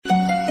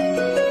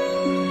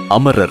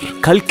அமரர்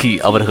கல்கி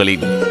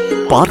அவர்களின்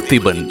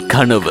பார்த்திபன்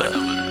கனவு.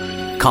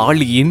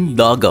 காளியின்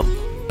தாகம்.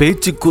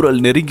 பேச்சுக்குரல்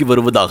நெருங்கி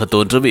வருவதாக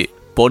தோன்றவே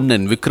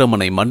பொன்னன்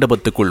விக்ரமனை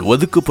மண்டபத்துக்குள்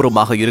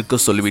ஒதுக்குப்புறமாக இருக்க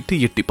சொல்லிவிட்டு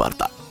எட்டி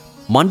பார்த்தார்.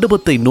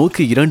 மண்டபத்தை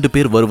நோக்கி 2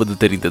 பேர் வருவது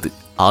தெரிந்தது.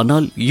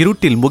 ஆனால்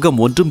இருட்டில்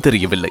முகம் ஒன்றும்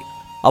தெரியவில்லை.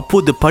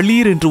 அப்போது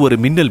பளீர் என்று ஒரு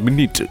மின்னல்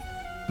மின்னிற்று.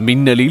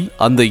 மின்னலில்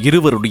அந்த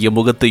இருவருடைய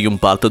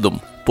முகத்தையும்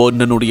பார்த்ததும்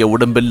பொன்னனுடைய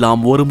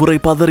உடம்பெல்லாம் ஒரு முறை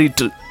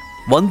பதறிற்று.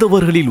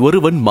 வந்தவர்களில்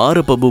ஒருவன்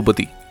மாரப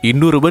பூபதி,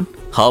 இன்னொருவன்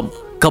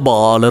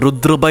கபால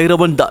ருத்ர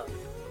பைரவன் தான்.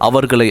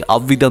 அவர்களை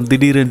அவ்விதம்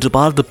திடீரென்று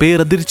பார்த்த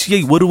பேரதிர்ச்சியை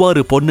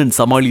ஒருவாறு பொன்னன்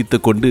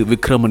சமாளித்துக் கொண்டு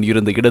விக்ரமன்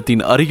இருந்த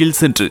இடத்தின் அருகில்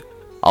சென்று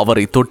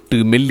அவரை தொட்டு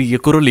மெல்லிய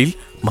குரலில்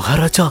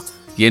மகாராஜா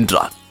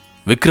என்றான்.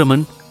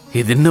 விக்ரமன்,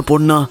 இது என்ன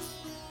பொன்னா,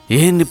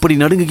 ஏன் இப்படி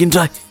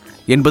நடுங்குகின்றாய்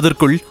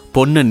என்பதற்குள்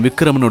பொன்னன்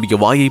விக்ரமனுடைய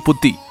வாயை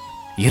புத்தி,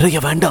 இறைய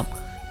வேண்டாம்,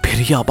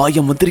 பெரிய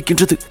அபாயம்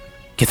வந்திருக்கின்றது,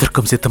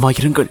 எதற்கும்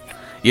சித்தமாயிருங்கள்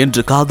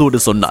என்று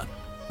காதோடு சொன்னான்.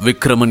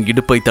 விக்ரமன்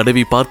இடுப்பை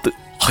தடவி பார்த்து,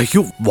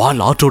 ஐயோ,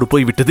 வாள் ஆற்றோடு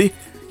போய்விட்டதே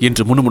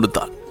என்று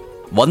முணுமுணுத்தான்.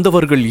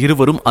 வந்தவர்கள்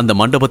இருவரும் அந்த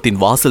மண்டபத்தின்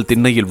வாசல்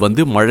திண்ணையில்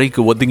வந்து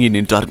மழைக்கு ஒதுங்கி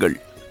நின்றார்கள்.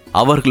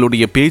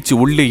 அவர்களுடைய பேச்சு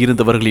உள்ளே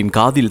இருந்தவர்களின்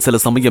காதில் சில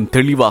சமயம்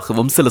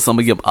தெளிவாகவும் சில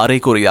சமயம்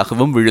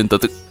அரைகுறையாகவும்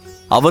விழுந்தது.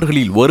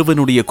 அவர்களில்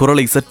ஒருவனுடைய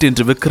குரலை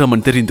சற்றென்று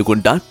விக்ரமன் தெரிந்து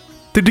கொண்டான்.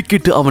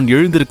 திடுக்கிட்டு அவன்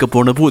எழுந்திருக்க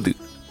போன போது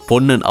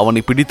பொன்னன்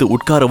அவனை பிடித்து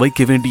உட்கார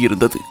வைக்க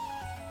வேண்டியிருந்தது.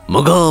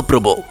 மகா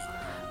பிரபோ,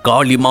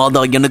 காளி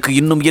மாதா எனக்கு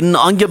இன்னும் என்ன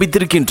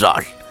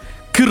ஆங்கியபித்திருக்கின்றாள்,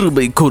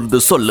 கிருபை கூர்ந்து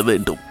சொல்ல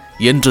வேண்டும்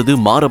என்றது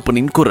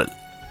மாரப்பனின் குரல்.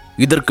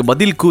 இதற்கு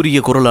பதில் கூறிய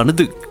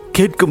குரலானது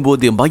கேட்கும்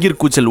போதே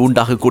மயிர்கூச்சல்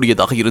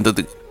உண்டாகக்கூடியதாக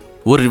இருந்தது.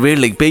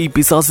 ஒருவேளை பேய்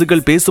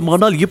பிசாசுகள்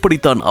பேசுமானால்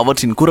இப்படித்தான்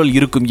அவற்றின் குரல்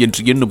இருக்கும்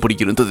என்று எண்ணும்படி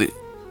இருந்தது.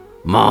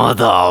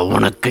 மாதா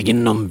உனக்கு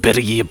இன்னும்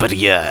பெரிய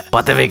பெரிய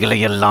பதவிகளை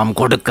எல்லாம்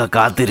கொடுக்க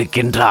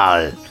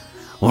காத்திருக்கின்றாள்.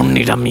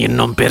 உன்னிடம்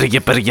இன்னும் பெரிய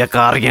பெரிய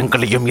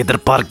காரியங்களையும்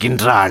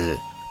எதிர்பார்க்கின்றாள்.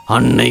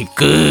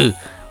 அன்னைக்கு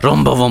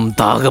ரொம்பவும்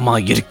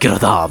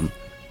தாகமாயிருக்கிறதாம்.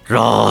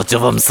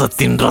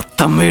 ராஜவம்சத்தின்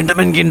ரத்தம்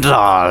வேண்டும்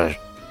என்கின்றாள்.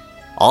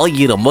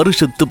 1000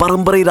 வருஷத்து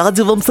பரம்பரை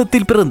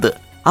ராஜவம்சத்தில் பிறந்த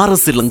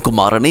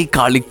அரசிலங்குமாரனை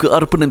காளிக்கு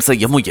அர்ப்பணம்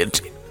செய்ய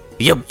முயன்று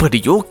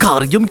எப்படியோ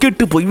காரியம்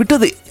கெட்டு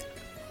போய்விட்டது.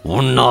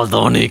 உன்னால்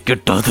தானே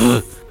கெட்டது.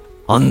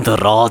 அந்த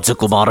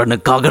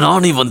ராஜகுமாரனுக்காக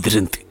நானே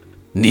வந்திருந்தேன்,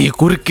 நீ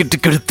குறுக்கிட்டு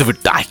கெடுத்து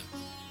விட்டாய்.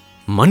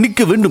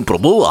 மன்னிக்க வேண்டும்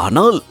பிரபு,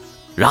 ஆனால்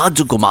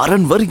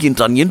ராஜகுமாரன்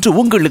வருகின்றான் என்று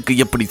உங்களுக்கு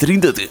எப்படி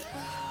தெரிந்தது?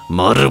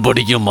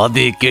 மறுபடியும்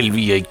அதே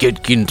கேள்வியை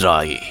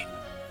கேட்கின்றாயே.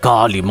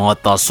 காளி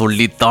மாதா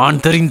சொல்லித்தான்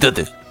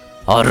தெரிந்தது.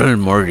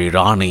 அருள்மொழி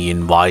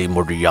ராணியின்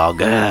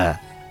வாய்மொழியாக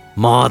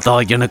மாதா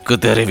எனக்கு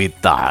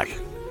தெரிவித்தாள்.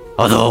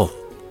 அதோ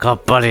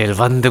கப்பலில்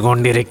வந்து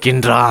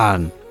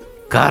கொண்டிருக்கின்றான்,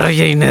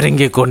 கரையை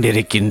நெருங்கிக்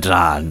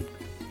கொண்டிருக்கின்றான்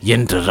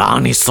என்று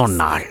ராணி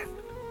சொன்னாள்.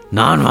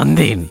 நான்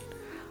வந்தேன்.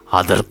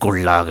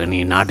 அதற்குள்ளாக நீ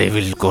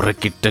நடுவில்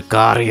குறுக்கிட்டு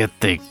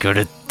காரியத்தை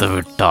கெடுத்து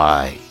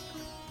விட்டாய்.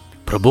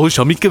 பிரபு,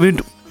 சமிக்க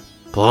வேண்டும்.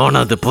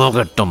 போனது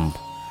போகட்டும்,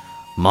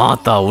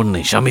 மாதா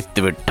உன்னை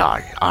சமித்து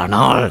விட்டாள்.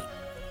 ஆனால்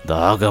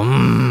தாகம்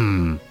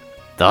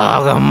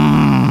தாகம்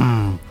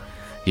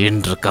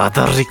என்று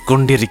கதறிக்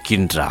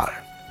கொண்டிருக்கின்றாள்.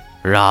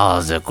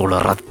 ராஜகுல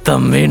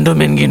ரத்தம்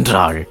வேண்டும்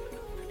என்கின்றாள்.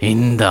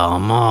 இந்த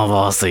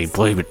அமாவாசை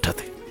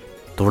போய்விட்டது.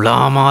 துலா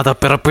மாத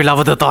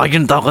பிறப்பிலாவது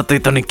தாயின் தாகத்தை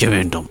தணிக்க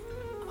வேண்டும்.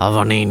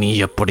 அவனை நீ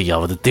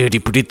எப்படியாவது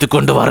தேடி பிடித்து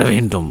கொண்டு வர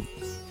வேண்டும்.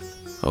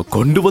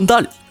 கொண்டு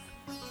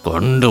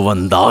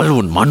வந்தால்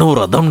உன்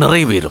மனோரதம்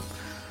நிறைவேறும்.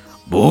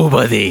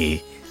 பூபதி,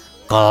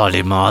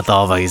 காளி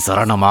மாதாவை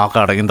சரணமாக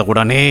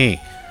அடைந்தவுடனே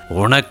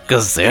உனக்கு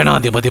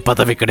சேனாதிபதி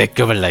பதவி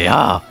கிடைக்கவில்லையா?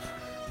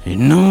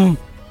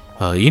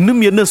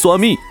 இன்னும் என்ன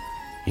சுவாமி?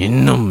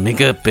 இன்னும்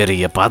மிக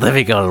பெரிய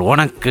பதவிகள்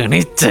உனக்கு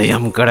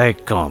நிச்சயம்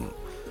கிடைக்கும்.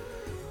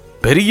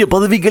 பெரிய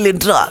பதவிகள்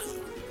என்றால்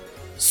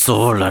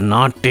சோழ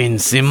நாட்டின்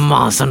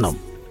சிம்மாசனம்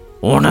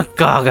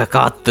உனக்காக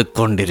காத்து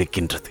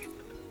கொண்டிருக்கின்றது.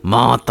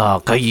 மாதா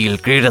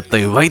கையில்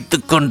கிரீடத்தை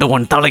வைத்துக் கொண்டு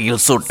உன்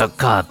தலையில் சூட்ட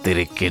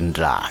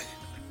காத்திருக்கின்றாள்.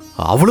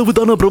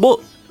 அவ்வளவுதானா பிரபு?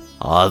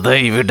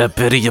 அதை விட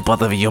பெரிய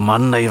பதவியும்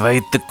அன்னை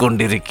வைத்துக்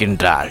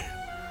கொண்டிருக்கின்றாள்.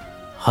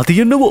 அது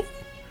என்னவோ?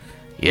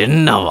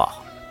 என்னவா?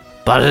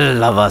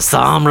 பல்லவ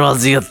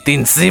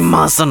சாம்ராஜ்யத்தின்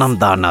சிம்மாசனம்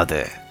தான்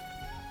அது.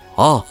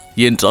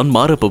 என்றான்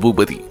மாரப்ப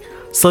பூபதி.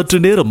 சற்று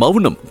நேரம்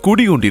மௌனம்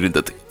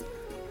கூடிக்கொண்டிருந்தது.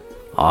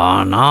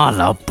 ஆனால்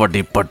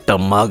அப்படிப்பட்ட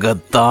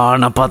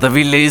மகத்தான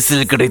பதவி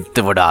லேசில்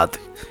கிடைத்து விடாது.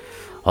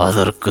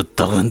 அதற்கு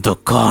தகுந்த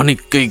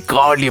காணிக்கை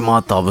காளி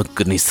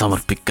மாதாவுக்கு நீ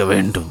சமர்ப்பிக்க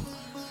வேண்டும்.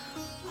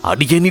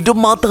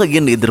 அடியனிடம் மாதா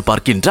என்ன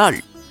எதிர்பார்க்கின்றாள்?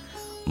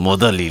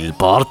 முதலில்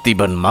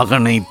பார்த்திபன்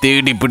மகனை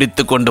தேடி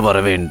பிடித்து கொண்டு வர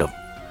வேண்டும்.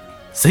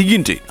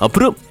 செய்கின்றேன்.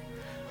 அப்புறம்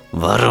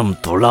வரும்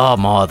துலா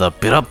மாத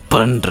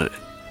பிறப்பன்று.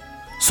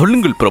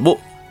 சொல்லுங்கள் பிரபு.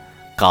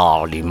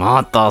 காளி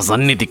மாதா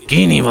சந்நிதிக்கு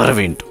நீ வர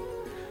வேண்டும்.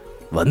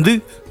 வந்து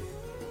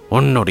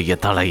உன்னுடைய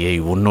தலையை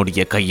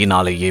உன்னுடைய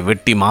கையினாலேயே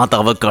வெட்டி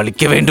மாதாவுக்கு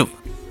அளிக்க வேண்டும்.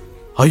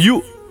 ஐயோ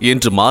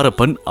என்று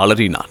மாரப்பன்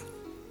அலறினான்.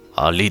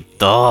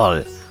 அளித்தால்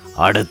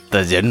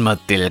அடுத்த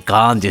ஜென்மத்தில்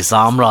காஞ்சி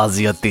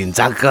சாம்ராஜ்யத்தின்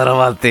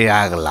சக்கரவர்த்தி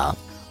ஆகலாம்.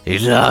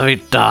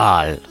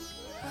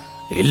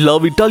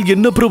 இல்லாவிட்டால்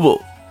என்ன பிரபு?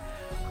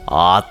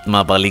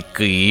 ஆத்ம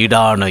பலிக்கு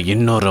ஈடான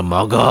இன்னொரு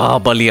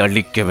மகாபலி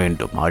அளிக்க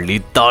வேண்டும்.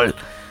 அளித்தால்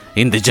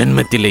இந்த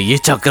ஜென்மத்திலேயே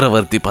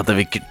சக்கரவர்த்தி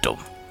பதவி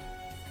கிட்டும்.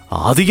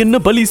 அது என்ன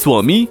பலி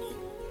சுவாமி?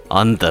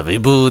 அந்த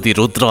விபூதி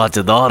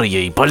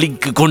ருத்ராஜதாரியை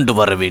பலிக்கு கொண்டு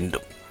வர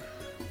வேண்டும்.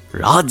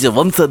 ராஜ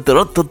வம்சத்து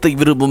ரத்தத்தை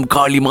விரும்பும்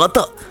காளி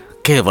மாதா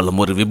கேவலம்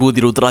ஒரு விபூதி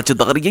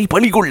ருத்ராஜதாரியை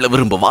பலி கொள்ள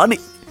விரும்புவானே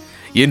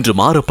என்று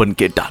மாரப்பன்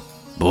கேட்டான்.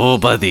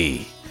 பூபதி,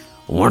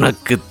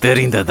 உனக்கு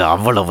தெரிந்தது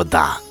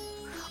அவ்வளவுதான்.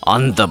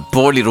 அந்த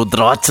போலி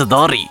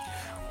ருத்ராட்சதாரி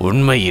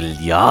உண்மையில்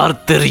யார்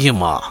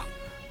தெரியுமா?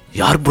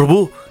 யார் பிரபு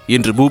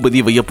என்று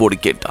பூபதி வியப்போடு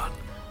கேட்டான்.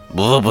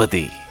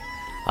 பூபதி,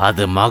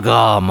 அது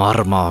மகா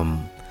மர்மம்,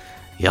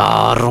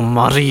 யாரும்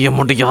அறிய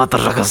முடியாத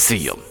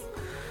ரகசியம்.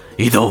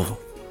 இதோ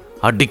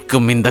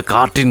அடிக்கும் இந்த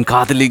காற்றின்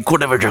காதலை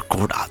கூட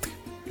விழக்கூடாது.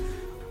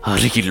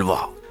 அருகில்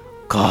வா,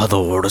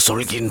 காதோடு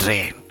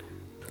சொல்கின்றேன்.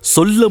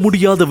 சொல்ல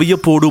முடியாத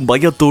வியப்போடும்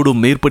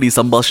பயத்தோடும் மேற்படி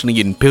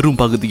சம்பாஷணையின் பெரும்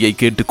பகுதியை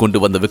கேட்டுக்கொண்டு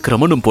வந்த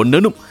விக்ரமனும்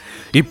பொன்னனும்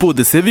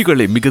இப்போது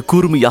செவிகளை மிக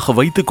கூர்மையாக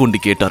வைத்துக் கொண்டு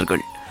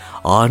கேட்டார்கள்.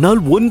 ஆனால்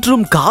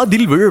ஒன்றும்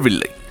காதில்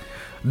விழவில்லை.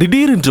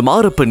 திடீரென்று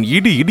மாரப்பன்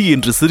இடி இடி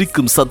என்று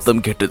சிரிக்கும்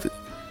சத்தம் கேட்டது.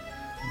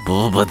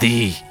 பூபதி,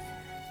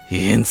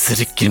 ஏன்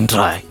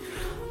சிரிக்கின்றாய்?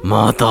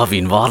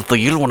 மாதாவின்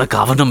வார்த்தையில் உனக்கு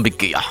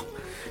அவநம்பிக்கையா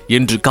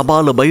என்று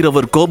கபால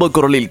பைரவர்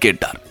கோபக்குரலில்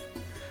கேட்டார்.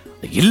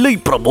 இல்லை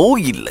பிரபோ,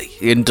 இல்லை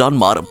என்றான்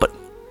மாரப்பன்.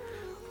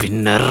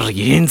 பின்னர்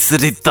ஏன்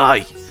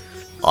சிரித்தாய்?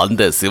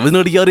 அந்த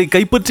சிவனடியாரை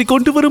கைப்பற்றி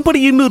கொண்டு வரும்படி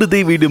இன்னொரு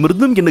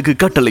தேவியிடமிருந்தும் எனக்கு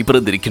கட்டளை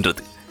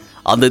பிறந்திருக்கின்றது.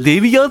 அந்த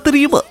தேவியா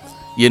தெரியுமா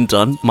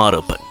என்றான்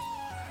மாரப்பன்.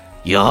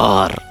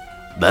 யார்?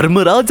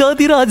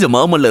 தர்மராஜாதிராஜ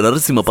மாமல்ல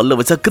நரசிம்ம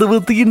பல்லவ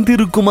சக்கரவர்த்தியின்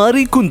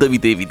திருக்குமாரி குந்தவி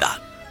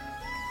தேவிதான்.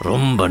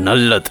 ரொம்ப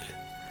நல்லது.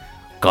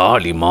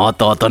 காளி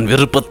மாதா தன்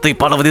விருப்பத்தை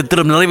பல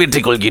விதத்திலும்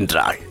நிறைவேற்றிக்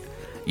கொள்கின்றாள்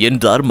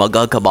என்றார்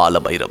மகா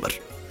கபால பைரவர்.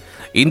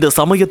 இந்த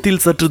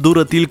சமயத்தில் சற்று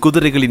தூரத்தில்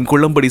குதிரைகளின்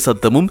குளம்படி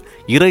சத்தமும்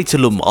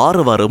இரைச்சலும்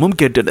ஆரவாரமும்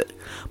கேட்டன.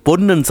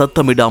 பொன்னன்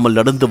சத்தமிடாமல்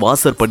நடந்து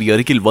வாசற்படி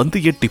அருகில் வந்து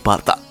எட்டி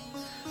பார்த்தான்.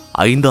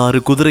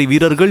 5-6 குதிரை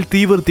வீரர்கள்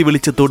தீவர்த்தி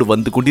வெளிச்சத்தோடு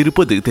வந்து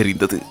கொண்டிருப்பது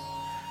தெரிந்தது.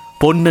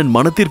 பொன்னன்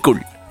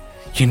மனத்திற்குள்,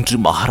 இன்று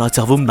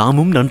மகாராஜாவும்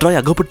நாமும்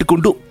நன்றாய் அகப்பட்டுக்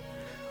கொண்டோம்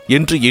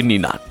என்று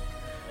எண்ணினான்.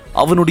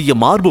 அவனுடைய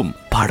மார்பும்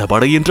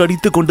படபட என்று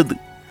அடித்துக் கொண்டது.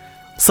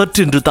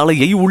 சற்றென்று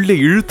தலையை உள்ளே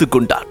இழுத்துக்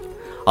கொண்டான்.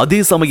 அதே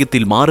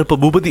சமயத்தில் மாரப்ப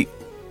பூபதி,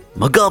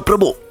 மகா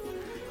பிரபு,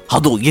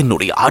 அதோ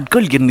என்னுடைய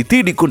ஆட்கள் என்னை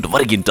தேடிக்கொண்டு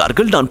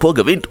வருகின்றார்கள், நான்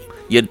போக வேண்டும்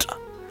என்றார்.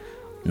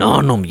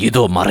 நானும்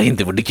இதோ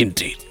மறைந்து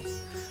விடுகின்றேன்.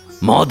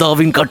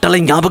 மாதாவின் கட்டளை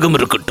ஞாபகம்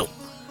இருக்கட்டும்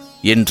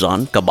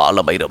என்றான்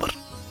கபால பைரவர்.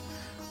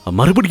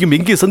 மறுபடியும்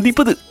எங்கே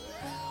சந்திப்பது?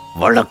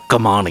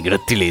 வழக்கமான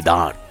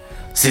இடத்திலேதான்.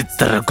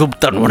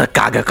 சித்திரகுப்தன்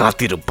உனக்காக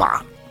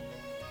காத்திருப்பான்.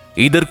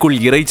 இதற்குள்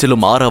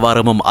இரைச்சலும்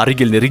ஆரவாரமும்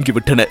அருகில்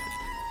நெருங்கிவிட்டன.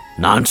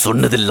 நான்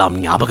சொன்னதெல்லாம்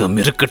ஞாபகம்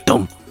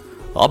இருக்கட்டும்.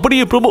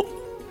 அப்படியே பிரபு.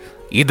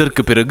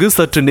 இதற்கு பிறகு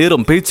சற்று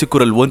நேரம் பேச்சு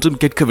குரல் ஒன்றும்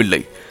கேட்கவில்லை.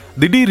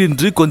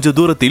 திடீரென்று கொஞ்ச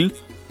தூரத்தில்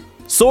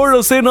சோழ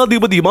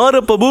சேனாதிபதி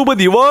மாரப்ப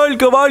பூபதி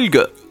வாழ்க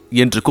வாழ்க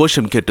என்று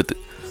கோஷம் கேட்டது.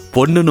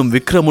 பொன்னனும்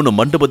விக்ரமனும்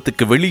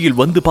மண்டபத்துக்கு வெளியில்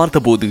வந்து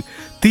பார்த்தபோது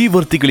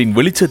தீவர்த்திகளின்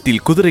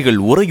வெளிச்சத்தில் குதிரைகள்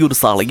உறையூர்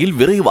சாலையில்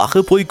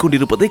விரைவாக போய்க்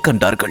கொண்டிருப்பதை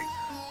கண்டார்கள்.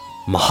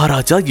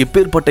 மகாராஜா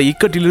எப்பேற்பட்ட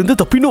இக்கட்டிலிருந்து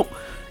தப்பினோம்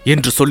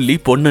என்று சொல்லி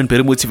பொன்னன்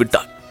பெருமூச்சு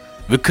விட்டான்.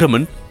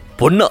 விக்ரமன்,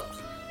 பொன்னா,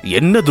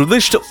 என்ன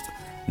துரதிர்ஷ்டம்!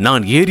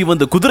 நான் ஏறி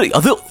வந்த குதிரை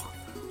அதோ,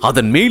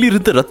 அதன்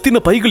மேலிருந்த ரத்தின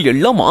பைகள்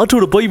எல்லாம்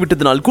ஆற்றோடு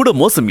போய்விட்டதனால் கூட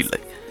மோசம் இல்லை.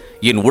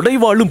 என்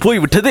உடைவாளும்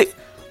போய்விட்டதே,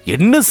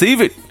 என்ன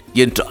செய்வேன்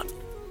என்றான்.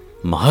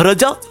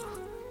 மகாராஜா,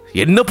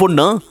 என்ன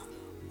பொன்னா,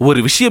 ஒரு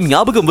விஷயம்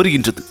ஞாபகம்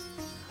வருகின்றது.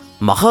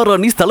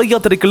 மகாராணி ஸ்தல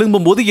யாத்திரை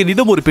கிளம்பும் போது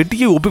என்னிடம் ஒரு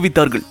பெட்டியை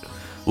ஒப்புவித்தார்கள்,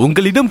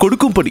 உங்களிடம்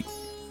கொடுக்கும்படி.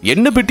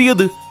 என்ன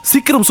பெட்டியது?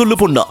 சீக்கிரம் சொல்லு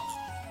பொன்னா.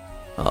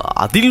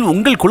 அதில்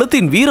உங்கள்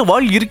குலத்தின் வீர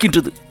வாழ்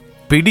இருக்கின்றது.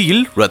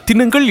 பிடியில்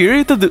ரத்தினங்கள்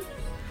இழைத்தது.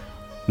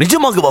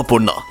 நிஜமாகவா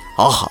பொன்னா?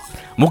 ஆஹா,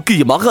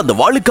 முக்கியமாக அந்த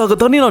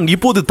வாளுக்காகத்தானே நான்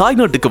இப்போது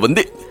தாய்நாட்டுக்கு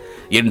வந்தேன்.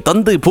 என்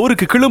தந்தை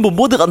போருக்கு கிளம்பும்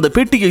போது அந்த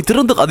பெட்டியை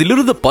திறந்து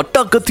அதிலிருந்த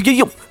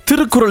பட்டாக்கத்தியையும்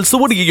திருக்குறள்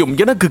சுவடியையும்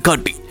எனக்கு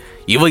காட்டி,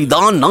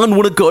 இவைதான் நான்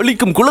உனக்கு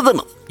அளிக்கும்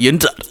குலதனம்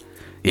என்றார்.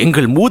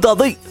 எங்கள்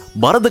மூதாதை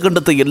பரத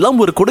கண்டத்தை எல்லாம்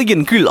ஒரு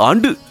கொடையின் கீழ்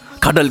ஆண்டு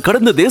கடல்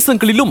கடந்த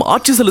தேசங்களிலும்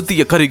ஆட்சி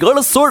செலுத்திய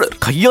கரிகால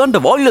சோழர் கையாண்ட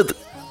வாழது.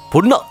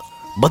 பொன்னா,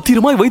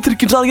 பத்திரமாய்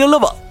வைத்திருக்கின்றாய்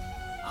அல்லவா?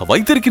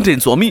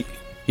 வைத்திருக்கின்றேன் சுவாமி.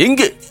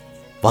 எங்கே?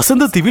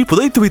 வசந்த தீவில்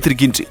புதைத்து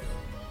வைத்திருக்கின்றேன்.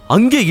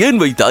 அங்கே ஏன்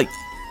வைத்தாய்?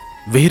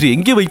 வேறு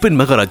எங்கே வைப்பேன்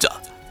மகாராஜா.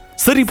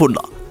 சரி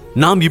பொன்னா,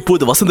 நாம்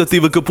இப்போது வசந்த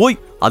தீவுக்கு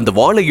போய் அந்த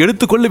வாளை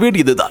எடுத்துக் கொள்ள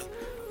வேண்டியதுதான்.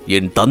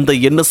 என் தந்தை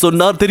என்ன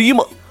சொன்னார்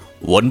தெரியுமா?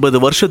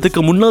 9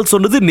 வருஷத்துக்கு முன்னால்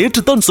சொன்னது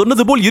நேற்று தான்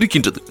சொன்னது போல்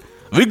இருக்கின்றது.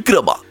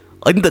 விக்ரமா,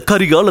 இந்த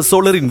கரிகால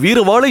சோழரின்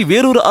வீரவாளை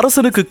வேறொரு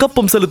அரசனுக்கு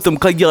கப்பம்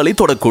செலுத்தும் கையாலை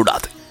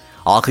தொடக்கூடாது.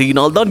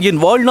 ஆகையினால் தான்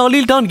என்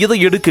வாழ்நாளில் நான் இதை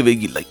எடுக்கவே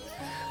இல்லை.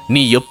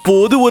 நீ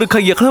எப்போது ஒரு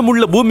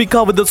கையகமுள்ள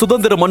பூமிக்காவது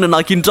சுதந்திர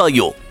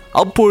மன்னனாகின்றாயோ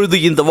அப்பொழுது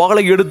இந்த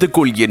வாளை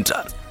எடுத்துக்கொள்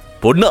என்றார்.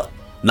 பொன்னா,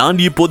 நான்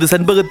இப்போது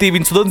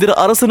செண்பகத்தீவின் சுதந்திர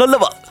அரசன்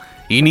அல்லவா?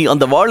 இனி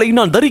அந்த வாளை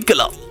நான்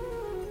தரிக்கலாம்.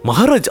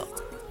 மகாராஜா,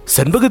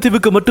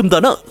 செண்பகத்தீவுக்கு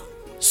மட்டும்தானா?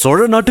 சோழ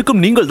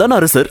நாட்டுக்கும் நீங்கள் தான்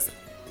அரசர்.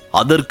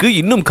 அதற்கு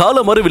இன்னும்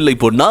காலம் வரவில்லை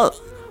பொன்னா.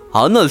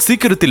 ஆனால்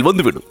சீக்கிரத்தில்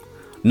வந்துவிடும்.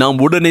 நாம்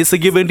உடனே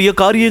செய்ய வேண்டிய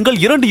காரியங்கள்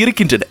 2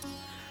 இருக்கின்றன.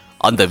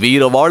 அந்த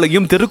வீர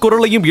வாளையும்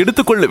திருக்குறளையும்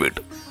எடுத்துக்கொள்ள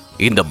வேண்டும்.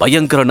 இந்த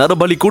பயங்கர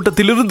நரபலி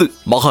கூட்டத்திலிருந்து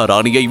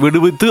மகாராணியை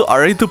விடுவித்து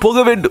அழைத்து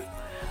போக வேண்டும்.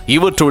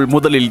 இவற்றுள்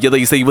முதலில்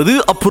எதை செய்வது,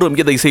 அப்புறம்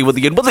எதை செய்வது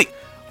என்பதை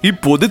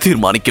இப்போது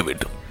தீர்மானிக்க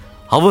வேண்டும்.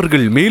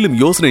 அவர்கள் மேலும்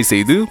யோசனை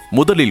செய்து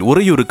முதலில்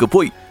உறையூருக்கு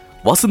போய்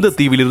வசந்த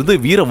தீவிலிருந்து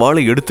வீர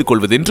வாளை எடுத்துக்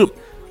கொள்வதென்றும்,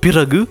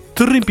 பிறகு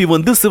திரும்பி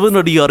வந்து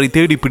சிவனடியாரை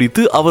தேடி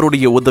பிடித்து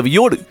அவருடைய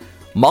உதவியோடு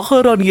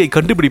மகாராணியை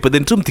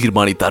கண்டுபிடிப்பதென்றும்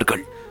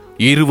தீர்மானித்தார்கள்.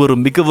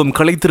 இருவரும் மிகவும்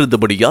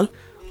களைத்திருந்தபடியால்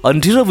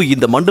அன்றிரவு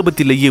இந்த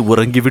மண்டபத்திலேயே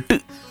உறங்கிவிட்டு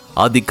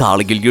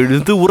அதிகாலையில்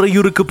எழுந்து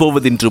உறையூருக்கு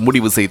போவதென்று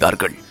முடிவு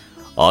செய்தார்கள்.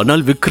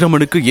 ஆனால்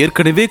விக்ரமனுக்கு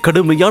ஏற்கனவே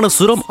கடுமையான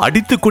சுரம்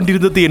அடித்துக்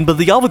கொண்டிருந்தது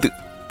என்பதையாவது,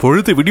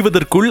 பொழுது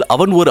விடுவதற்குள்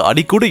அவன் ஒரு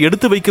அடி கூட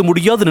எடுத்து வைக்க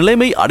முடியாத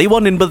நிலைமை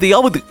அடைவான்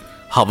என்பதையாவது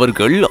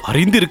அவர்கள்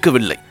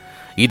அறிந்திருக்கவில்லை.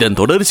 இதன்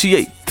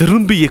தொடர்ச்சியை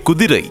திரும்பிய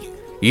குதிரை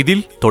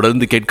இதில்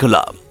தொடர்ந்து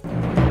கேட்கலாம்.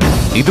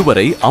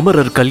 இதுவரை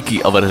அமரர் கல்கி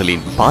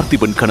அவர்களின்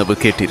பார்த்திபன் கனவு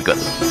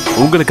கேட்டீர்கள்.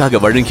 உங்களுக்காக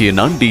வழங்கிய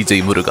நான்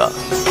DJ முருகா.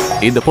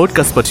 இந்த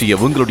பாட்காஸ்ட் பற்றிய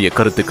உங்களுடைய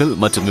கருத்துக்கள்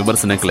மற்றும்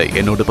விமர்சனங்களை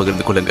என்னோடு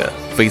பகிர்ந்து கொள்ளுங்க.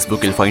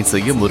 Facebookல் ஃபைண்ட்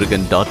செய்ய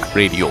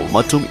murugan.radio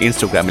மற்றும்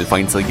Instagramல்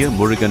ஃபைண்ட் செய்ய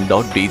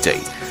murugan.dj.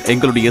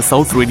 எங்களுடைய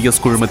சவுத்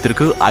ரேடியோஸ்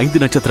குழுமத்திற்கு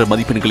 5 நட்சத்திர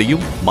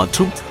மதிப்பெண்களையும்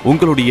மற்றும்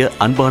உங்களுடைய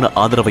அன்பான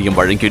ஆதரவையும்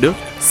வழங்கிடு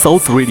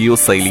சவுத் ரேடியோ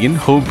செயலியின்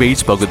ஹோம்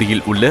பேஜ்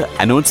பகுதியில் உள்ள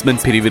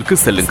அனௌன்ஸ்மெண்ட் பிரிவிற்கு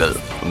செல்லுங்கள்.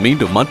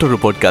 மீண்டும் மற்றொரு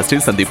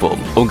பாட்காஸ்டில்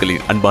சந்திப்போம்.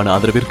 உங்களின் அன்பான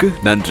ஆதரவிற்கு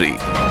நன்றி.